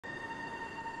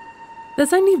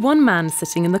There's only one man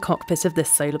sitting in the cockpit of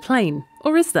this solar plane,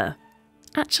 or is there?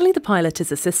 Actually, the pilot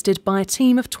is assisted by a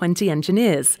team of 20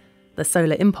 engineers. The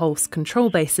Solar Impulse control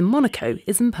base in Monaco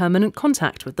is in permanent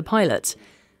contact with the pilot.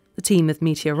 The team of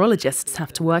meteorologists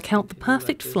have to work out the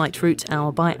perfect flight route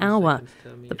hour by hour.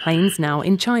 The plane's now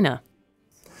in China.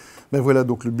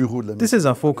 This is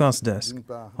our forecast desk.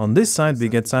 On this side we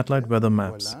get satellite weather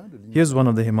maps. Here's one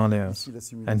of the Himalayas.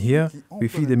 And here we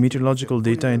feed the meteorological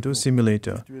data into a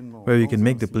simulator, where we can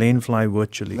make the plane fly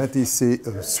virtually.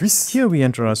 Here we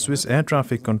enter our Swiss air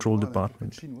traffic control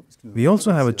department. We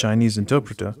also have a Chinese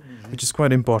interpreter, which is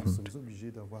quite important.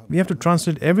 We have to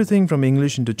translate everything from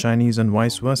English into Chinese and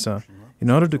vice versa in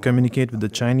order to communicate with the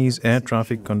Chinese air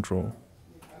traffic control.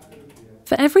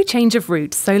 For every change of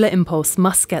route, Solar Impulse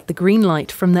must get the green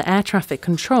light from the air traffic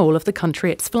control of the country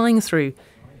it's flying through.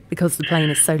 Because the plane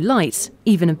is so light,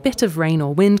 even a bit of rain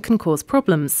or wind can cause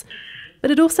problems.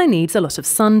 But it also needs a lot of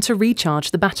sun to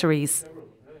recharge the batteries.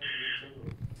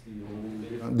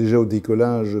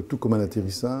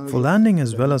 For landing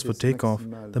as well as for takeoff,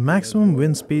 the maximum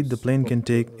wind speed the plane can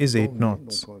take is 8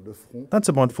 knots. That's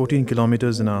about 14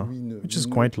 kilometers an hour, which is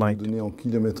quite light.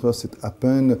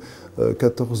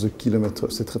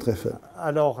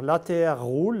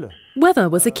 Weather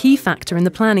was a key factor in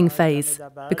the planning phase.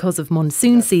 Because of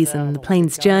monsoon season, the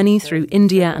plane's journey through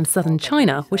India and southern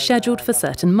China was scheduled for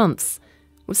certain months.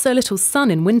 With so little sun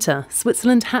in winter,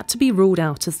 Switzerland had to be ruled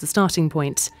out as the starting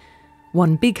point.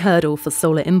 One big hurdle for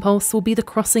Solar Impulse will be the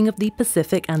crossing of the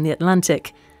Pacific and the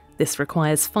Atlantic. This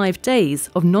requires 5 days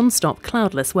of non-stop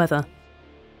cloudless weather.